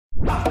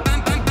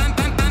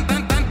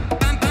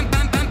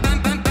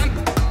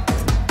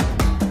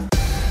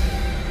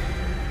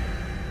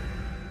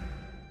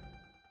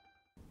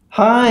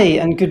Hi,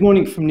 and good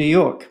morning from New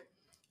York.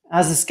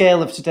 As the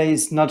scale of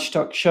today's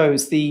Nudgestock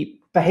shows, the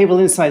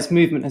behavioral insights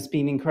movement has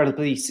been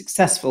incredibly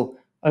successful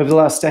over the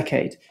last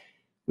decade.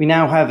 We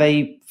now have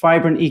a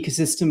vibrant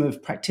ecosystem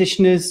of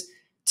practitioners,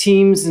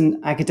 teams,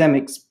 and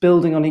academics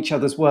building on each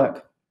other's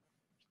work.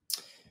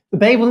 The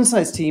Behavioral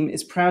Insights team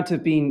is proud to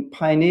have been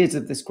pioneers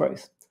of this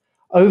growth.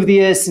 Over the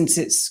years since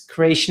its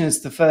creation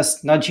as the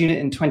first nudge unit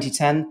in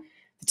 2010,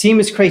 the team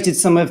has created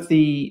some of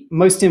the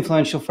most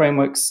influential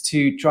frameworks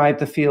to drive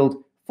the field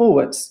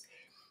forwards.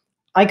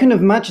 I couldn't have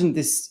imagined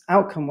this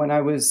outcome when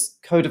I was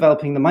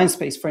co-developing the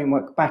Mindspace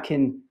framework back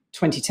in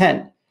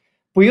 2010.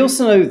 But we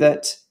also know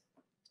that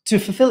to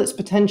fulfill its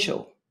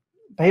potential,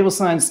 behavioral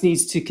science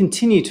needs to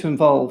continue to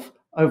evolve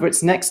over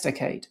its next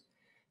decade.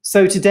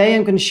 So today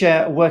I'm going to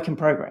share a work in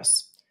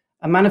progress,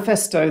 a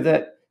manifesto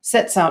that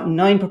sets out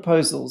 9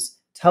 proposals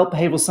to help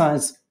behavioral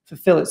science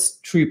fulfill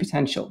its true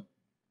potential.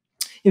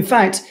 In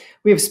fact,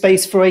 we have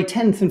space for a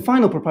 10th and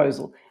final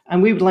proposal,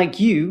 and we would like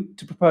you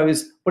to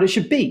propose what it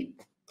should be.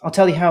 I'll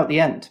tell you how at the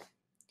end.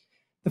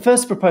 The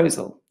first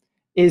proposal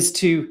is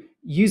to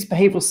use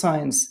behavioral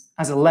science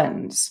as a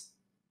lens.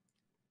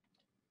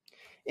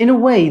 In a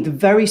way, the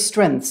very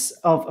strengths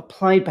of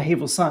applied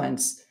behavioral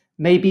science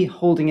may be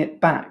holding it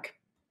back.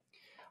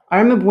 I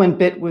remember when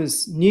BIT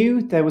was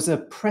new, there was a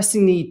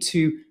pressing need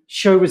to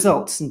show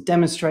results and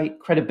demonstrate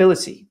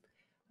credibility.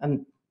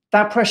 And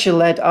that pressure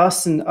led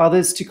us and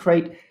others to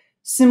create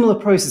similar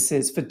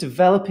processes for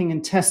developing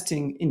and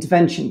testing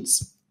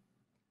interventions.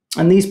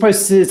 And these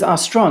processes are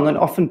strong and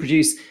often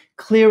produce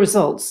clear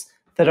results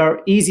that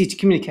are easy to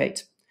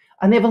communicate.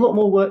 And they have a lot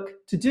more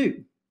work to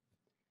do.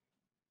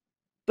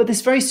 But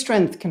this very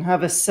strength can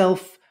have a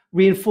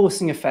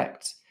self-reinforcing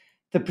effect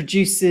that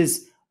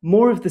produces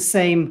more of the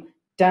same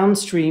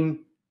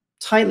downstream,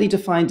 tightly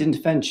defined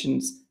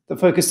interventions that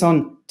focus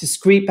on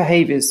discrete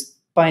behaviors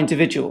by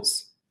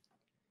individuals.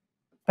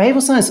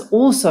 Behavioral science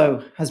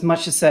also has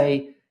much to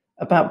say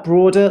about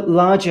broader,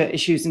 larger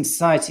issues in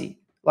society,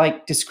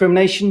 like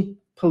discrimination,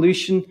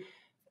 pollution,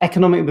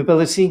 economic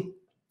mobility,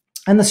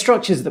 and the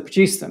structures that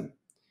produce them.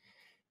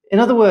 In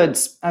other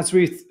words, as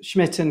Ruth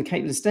Schmidt and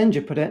Caitlin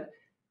Stenger put it,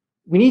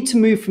 we need to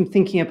move from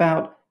thinking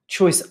about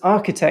choice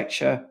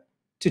architecture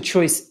to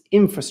choice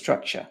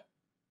infrastructure.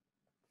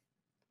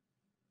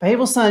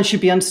 Behavioral science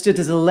should be understood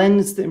as a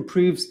lens that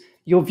improves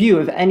your view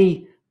of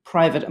any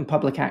private and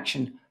public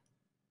action,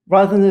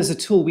 rather than as a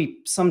tool we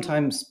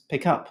sometimes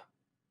pick up.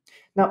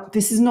 Now,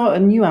 this is not a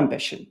new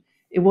ambition.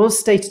 It was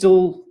stated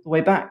all the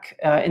way back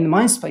in the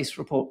Mindspace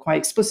report quite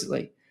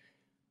explicitly.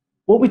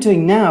 What we're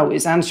doing now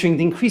is answering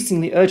the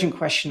increasingly urgent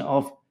question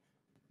of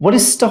what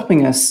is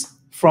stopping us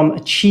from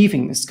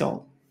achieving this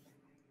goal?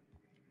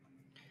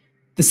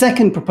 The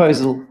second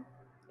proposal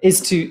is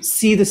to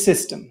see the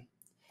system.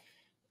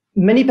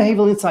 Many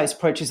behavioral insights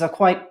approaches are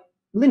quite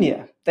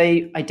linear.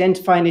 They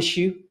identify an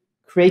issue,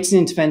 create an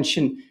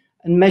intervention,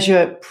 and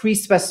measure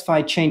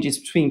pre-specified changes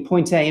between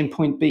point A and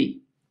point B.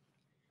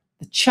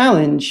 The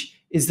challenge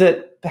is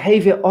that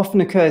behavior often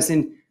occurs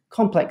in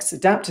complex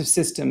adaptive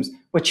systems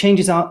where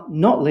changes are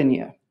not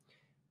linear.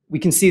 We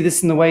can see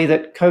this in the way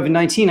that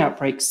COVID-19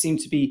 outbreaks seem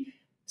to be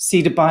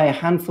seeded by a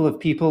handful of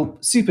people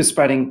super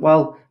spreading,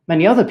 while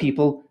many other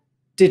people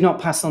did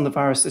not pass on the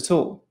virus at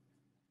all.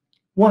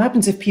 What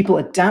happens if people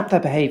adapt their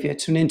behavior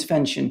to an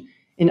intervention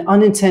in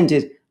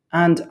unintended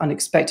and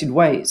unexpected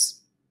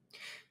ways?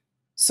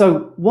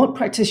 So what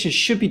practitioners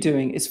should be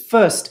doing is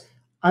first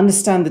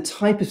understand the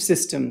type of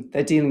system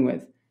they're dealing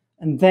with,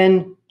 and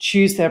then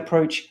choose their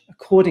approach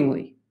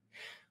accordingly.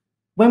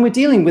 When we're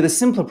dealing with a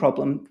simpler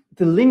problem,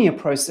 the linear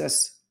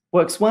process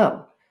works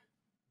well.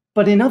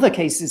 But in other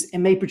cases, it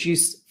may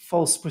produce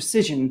false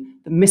precision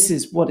that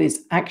misses what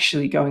is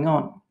actually going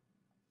on.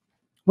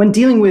 When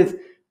dealing with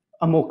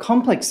a more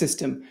complex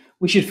system,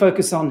 we should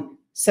focus on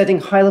setting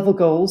high-level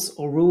goals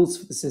or rules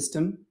for the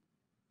system,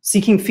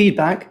 seeking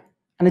feedback,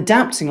 and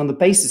adapting on the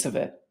basis of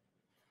it.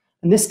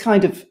 And this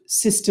kind of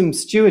system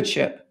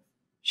stewardship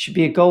should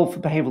be a goal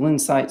for behavioral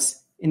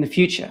insights in the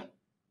future.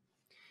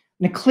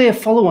 And a clear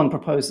follow-on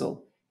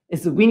proposal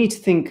is that we need to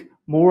think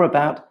more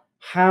about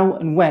how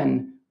and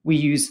when we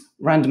use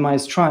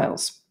randomized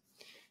trials.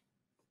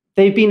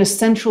 They've been a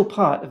central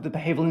part of the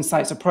behavioral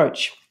insights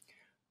approach,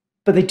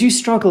 but they do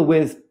struggle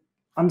with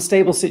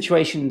unstable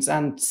situations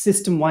and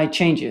system-wide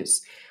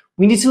changes.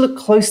 We need to look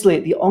closely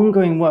at the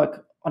ongoing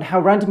work on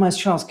how randomized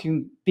trials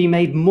can be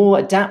made more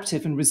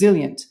adaptive and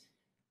resilient,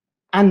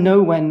 and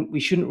know when we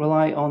shouldn't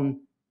rely on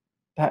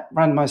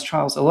randomized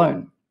trials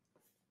alone.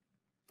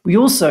 We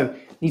also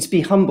need to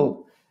be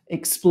humble,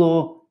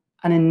 explore,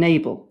 and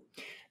enable.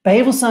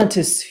 Behavioral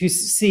scientists who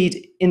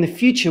succeed in the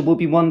future will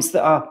be ones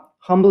that are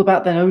humble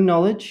about their own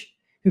knowledge,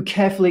 who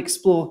carefully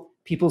explore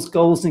people's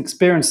goals and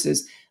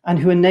experiences, and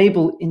who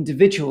enable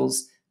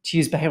individuals to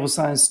use behavioral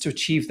science to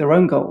achieve their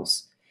own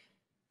goals.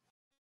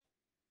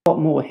 A lot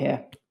more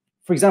here.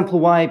 For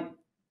example, why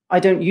I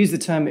don't use the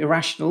term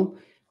irrational,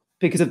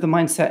 because of the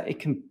mindset it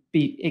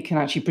can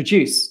actually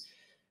produce.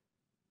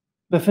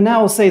 But for now,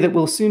 I'll say that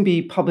we'll soon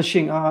be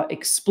publishing our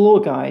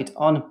Explore guide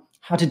on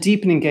how to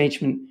deepen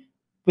engagement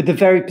with the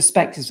very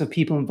perspectives of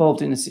people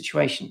involved in a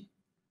situation.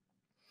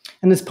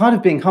 And as part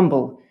of being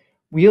humble,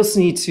 we also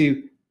need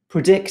to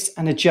predict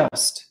and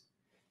adjust.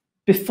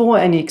 Before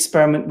any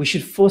experiment, we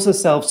should force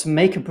ourselves to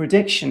make a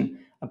prediction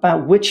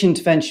about which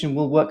intervention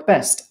will work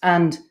best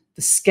and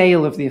the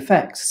scale of the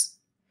effects.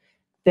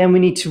 Then we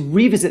need to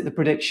revisit the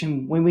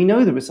prediction when we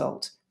know the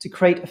result to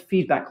create a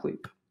feedback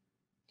loop.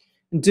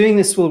 And doing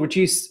this will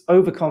reduce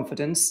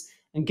overconfidence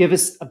and give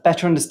us a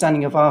better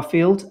understanding of our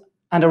field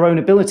and our own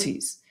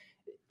abilities.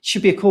 It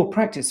should be a core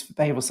practice for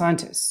behavioral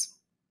scientists.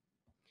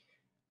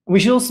 We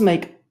should also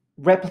make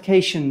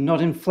replication,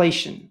 not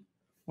inflation,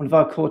 one of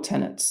our core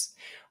tenets.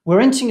 We're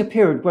entering a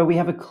period where we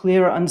have a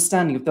clearer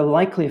understanding of the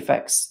likely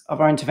effects of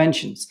our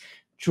interventions,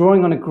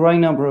 drawing on a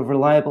growing number of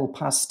reliable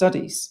past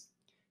studies.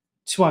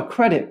 To our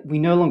credit, we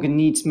no longer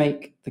need to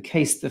make the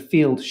case the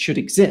field should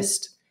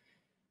exist,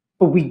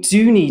 but we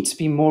do need to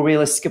be more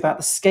realistic about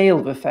the scale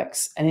of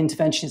effects an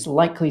intervention is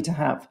likely to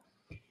have,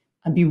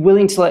 and be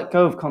willing to let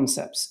go of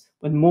concepts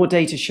when more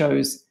data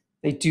shows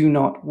they do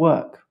not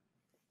work.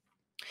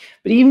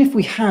 But even if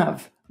we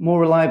have more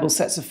reliable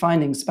sets of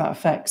findings about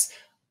effects,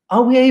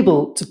 are we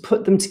able to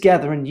put them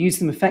together and use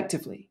them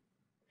effectively?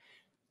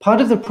 Part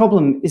of the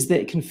problem is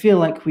that it can feel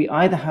like we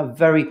either have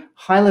very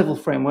high-level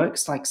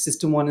frameworks like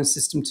System 1 and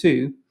System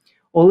 2,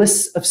 or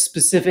lists of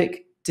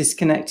specific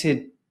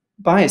disconnected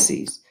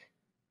biases.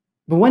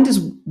 But when does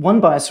one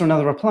bias or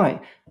another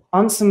apply?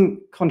 Aren't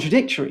some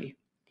contradictory?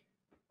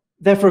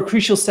 Therefore, a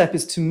crucial step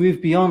is to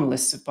move beyond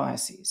lists of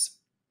biases.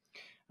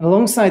 And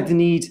alongside the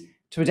need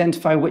to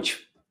identify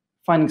which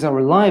findings are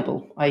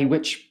reliable, i.e.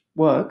 which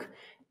work,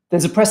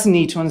 there's a pressing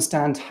need to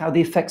understand how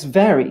the effects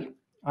vary,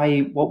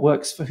 i.e. what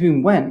works for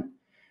whom when.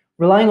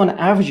 Relying on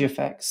average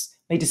effects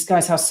may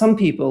disguise how some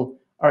people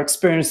are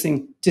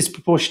experiencing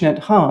disproportionate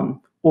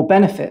harm or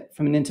benefit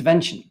from an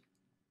intervention.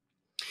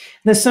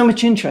 There's so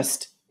much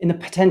interest in the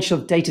potential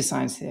of data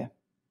science here.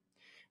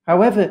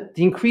 However,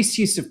 the increased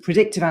use of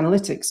predictive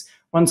analytics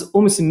runs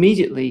almost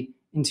immediately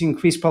into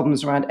increased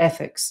problems around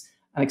ethics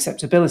and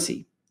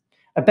acceptability.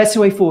 A better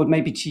way forward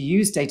may be to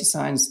use data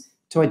science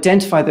to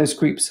identify those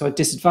groups who are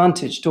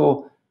disadvantaged,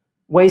 or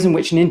ways in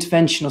which an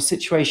intervention or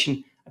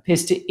situation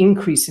appears to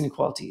increase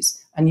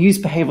inequalities, and use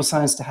behavioral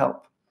science to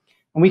help.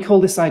 And we call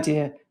this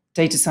idea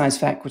data science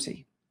for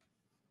equity.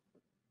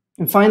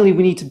 And finally,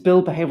 we need to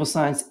build behavioral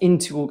science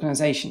into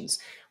organizations.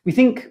 We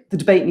think the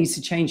debate needs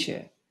to change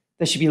here.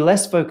 There should be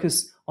less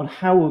focus on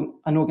how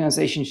an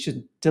organization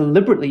should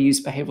deliberately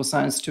use behavioral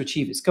science to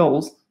achieve its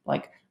goals,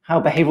 like how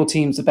behavioral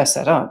teams are best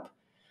set up.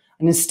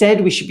 And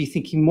instead, we should be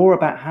thinking more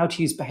about how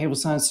to use behavioral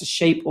science to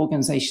shape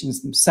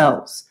organizations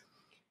themselves,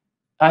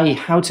 i.e.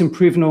 how to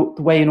improve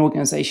the way an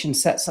organization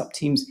sets up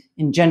teams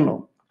in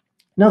general.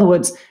 In other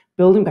words,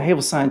 building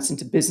behavioral science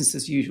into business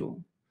as usual.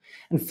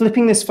 And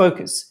flipping this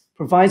focus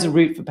provides a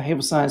route for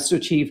behavioral science to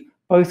achieve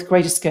both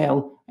greater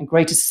scale and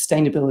greater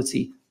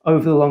sustainability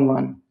over the long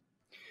run.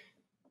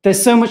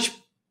 There's so much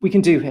we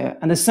can do here,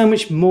 and there's so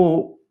much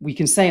more we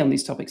can say on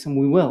these topics, and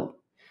we will.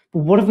 But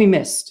what have we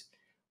missed?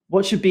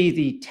 What should be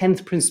the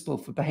 10th principle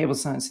for behavioral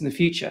science in the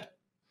future?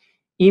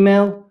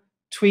 Email,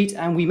 tweet,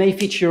 and we may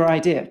feature your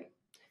idea.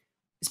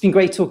 It's been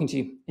great talking to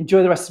you.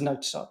 Enjoy the rest of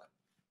Nudgestock.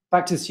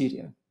 Back to the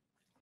studio.